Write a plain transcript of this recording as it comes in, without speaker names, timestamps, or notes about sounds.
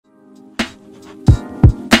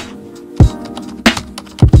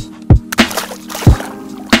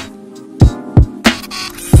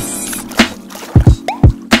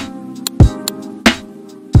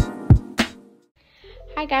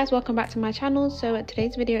guys, welcome back to my channel. So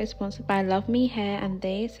today's video is sponsored by LuvMeHair, and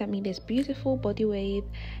they sent me this beautiful body wave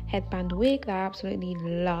headband wig that I absolutely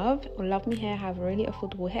love. LuvMeHair have really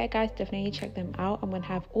affordable hair, guys. Definitely check them out. I'm gonna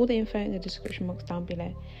have all the info in the description box down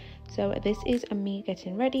below. So this is me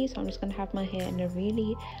getting ready, so I'm just gonna have my hair in a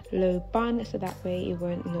really low bun so that way it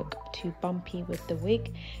won't look too bumpy with the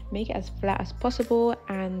wig. Make it as flat as possible,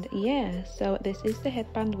 and yeah, so this is the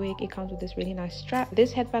headband wig. It comes with this really nice strap.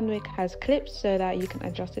 This headband wig has clips so that you can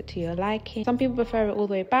adjust it to your liking. Some people prefer it all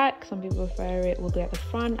the way back, some people prefer it all the way at the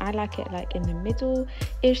front. I like it like in the middle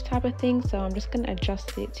ish type of thing, so I'm just gonna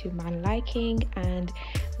adjust it to my liking and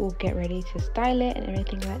we'll get ready to style it and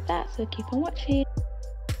everything like that. So keep on watching.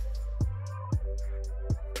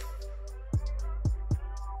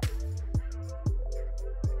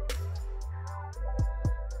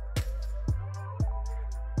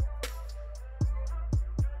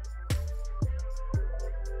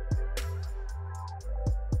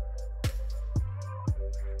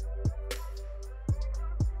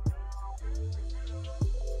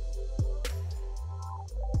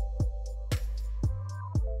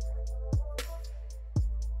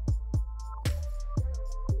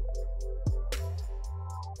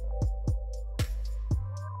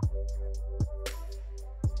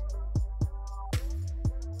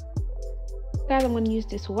 Guys, I'm going to use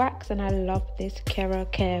this wax, and I love this Kera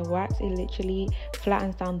Care wax. It literally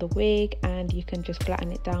flattens down the wig, and you can just flatten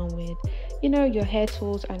it down with, you know, your hair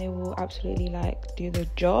tools, and it will absolutely like do the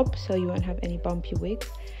job, so you won't have any bumpy wigs.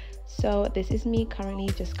 So this is me currently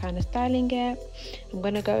just kind of styling it. I'm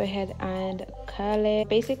gonna go ahead and curl it.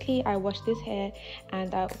 Basically, I washed this hair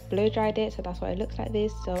and I blow dried it, so that's why it looks like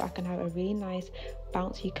this, so I can have a really nice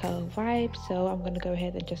bouncy curl vibe. So I'm gonna go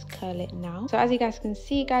ahead and just curl it now. So as you guys can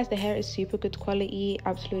see, guys, the hair is super good quality.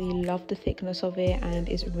 Absolutely love the thickness of it, and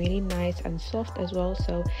it's really nice and soft as well,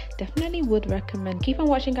 so definitely would recommend. Keep on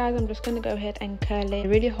watching, guys. I'm just gonna go ahead and curl it. It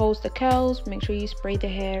really holds the curls. Make sure you spray the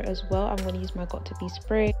hair as well. I'm gonna use my got to be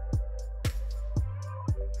spray.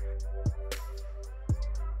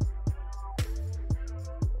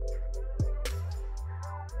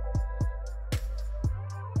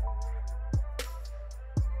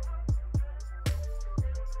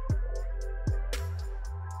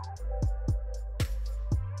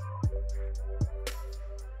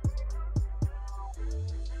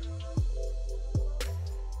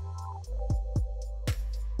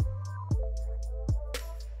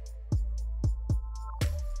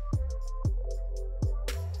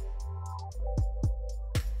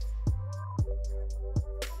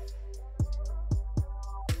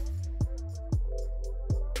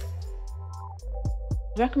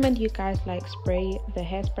 Recommend you guys like spray the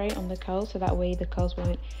hairspray on the curls, so that way the curls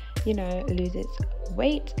won't, you know, lose its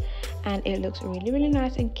weight, and it looks really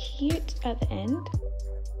nice and cute at the end.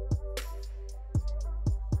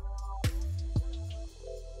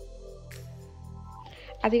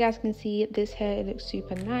 As you guys can see, this hair, it looks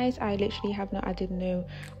super nice. I literally have not added no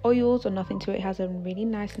oils or nothing to it. It has a really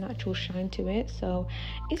nice natural shine to it, so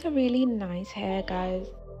it's a really nice hair, guys.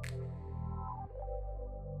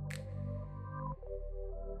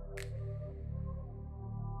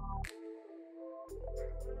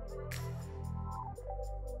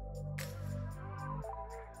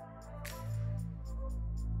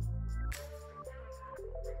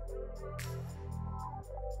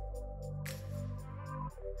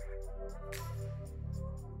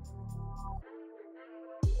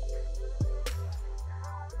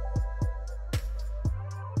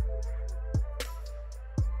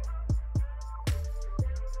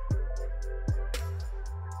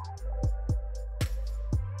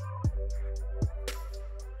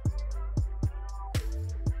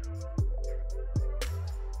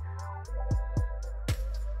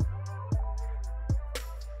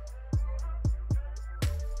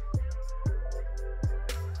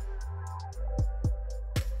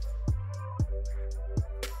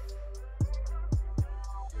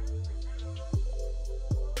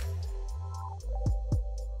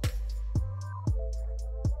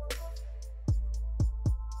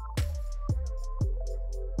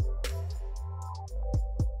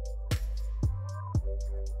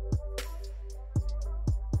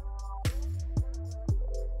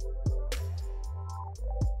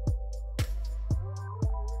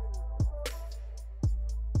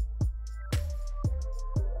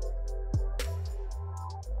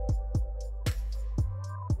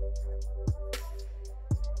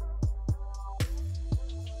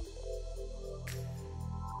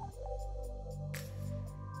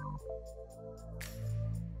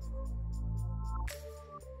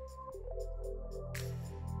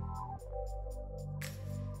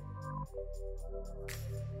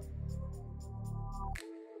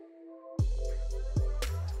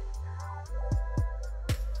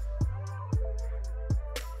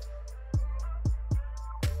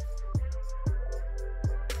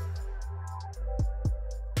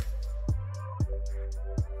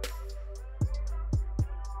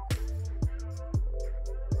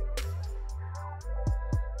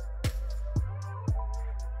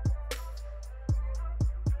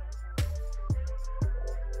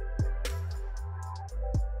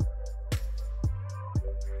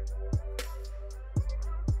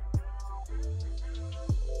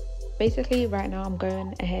 basically right now I'm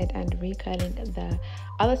going ahead and recurling the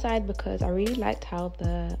other side because I really liked how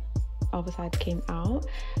the other side came out,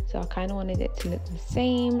 so I kind of wanted it to look the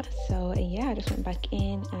same. So yeah, I just went back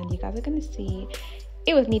in, and you guys are gonna see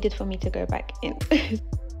it was needed for me to go back in.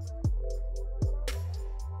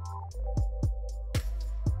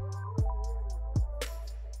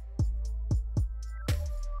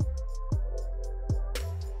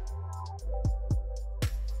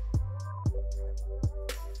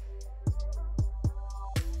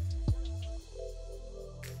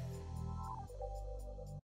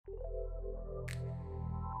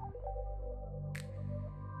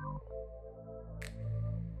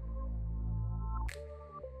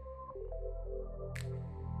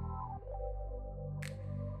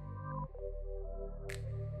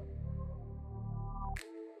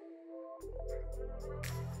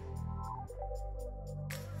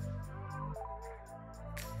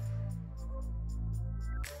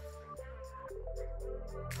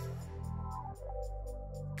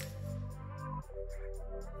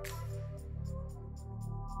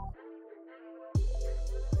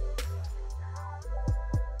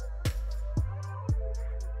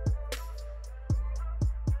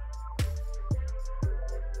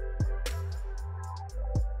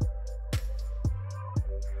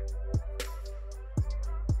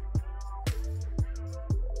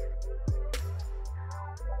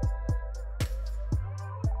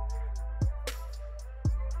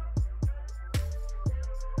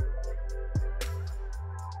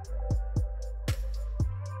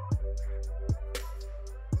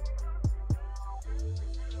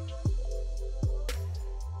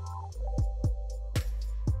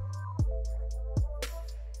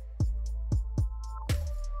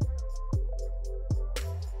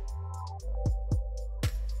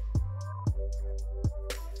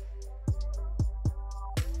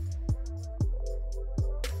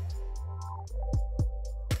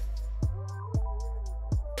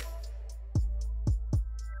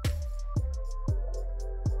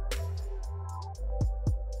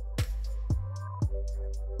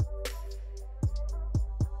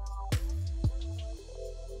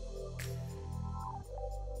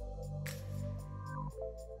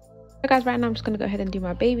 So guys, right now I'm just going to go ahead and do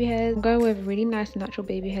my baby hairs. I'm going with really nice natural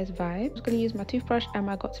baby hairs vibe. I'm just going to use my toothbrush and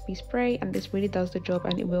my got2b spray, and this really does the job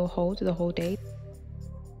and it will hold the whole day.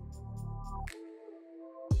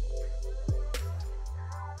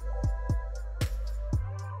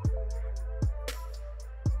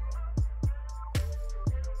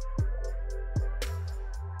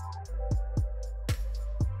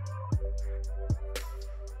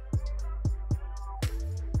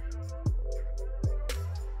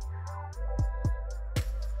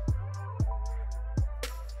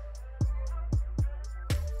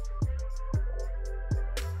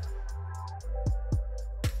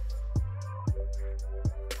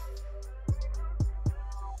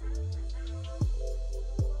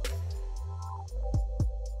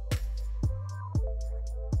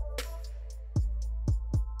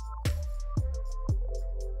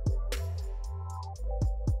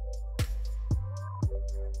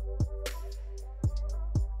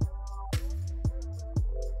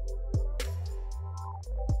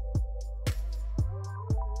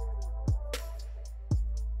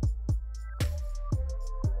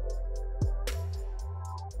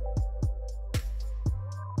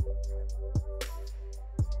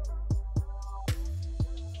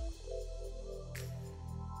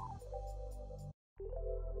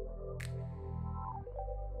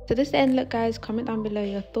 So this is the end look, guys. Comment down below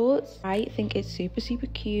your thoughts. I think it's super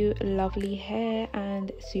cute, lovely hair,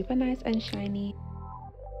 and super nice and shiny.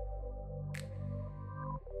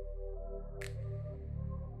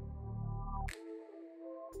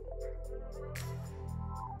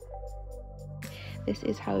 This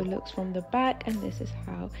is how it looks from the back, and this is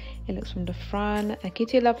how it looks from the front. Thank you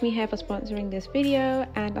to LuvMeHair for sponsoring this video,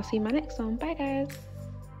 and I'll see you in my next one. Bye guys.